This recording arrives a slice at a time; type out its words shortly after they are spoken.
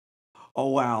Oh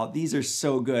wow, these are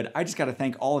so good. I just gotta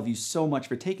thank all of you so much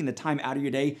for taking the time out of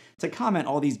your day to comment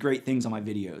all these great things on my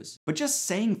videos. But just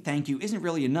saying thank you isn't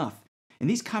really enough. And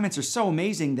these comments are so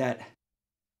amazing that,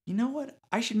 you know what?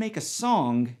 I should make a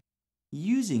song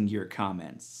using your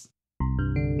comments.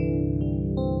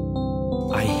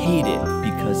 I hate it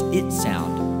because it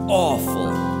sounds awful.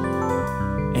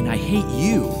 And I hate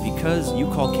you because you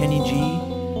call Kenny G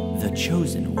the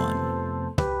chosen one.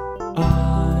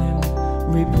 I'm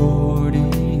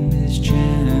reporting this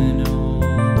channel.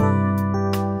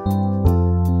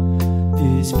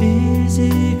 This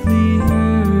physically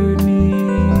hurt me.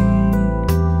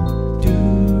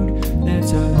 Dude,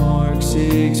 that's a Mark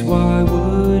 6. Why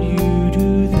would you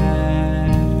do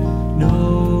that?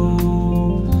 No,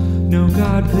 no,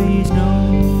 God, please, no.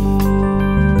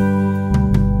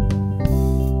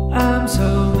 I'm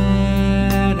so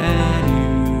mad at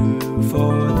you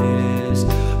for this.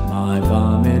 My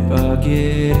vomit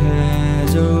bucket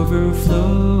has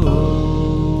overflowed.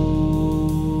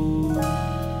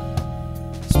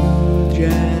 Smooth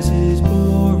jazz is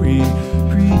boring,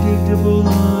 predictable,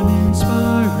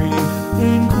 uninspiring,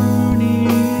 and corny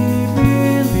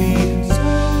really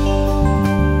sucks.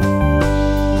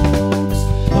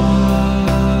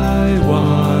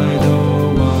 Why,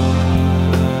 though,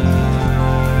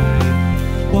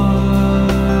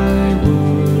 why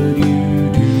would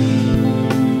you do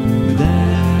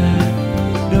that?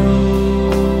 No,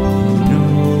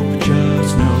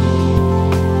 just no.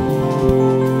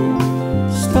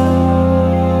 Stop.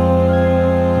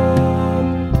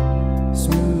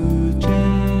 Smooth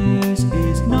jazz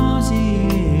is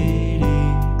nauseating.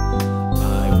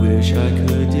 I wish I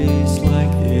could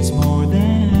dislike this more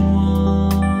than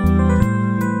once.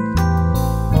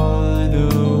 Why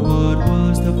though, what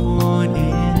was the point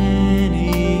in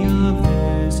any of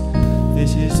this?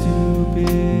 This is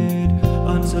stupid.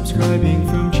 Unsubscribing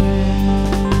from channel.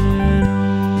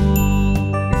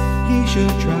 He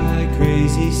should try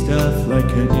crazy stuff like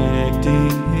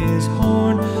connecting his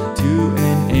horn to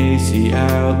an AC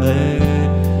outlet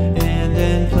and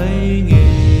then playing it.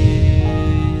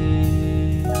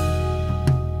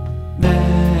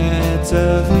 That's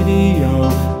a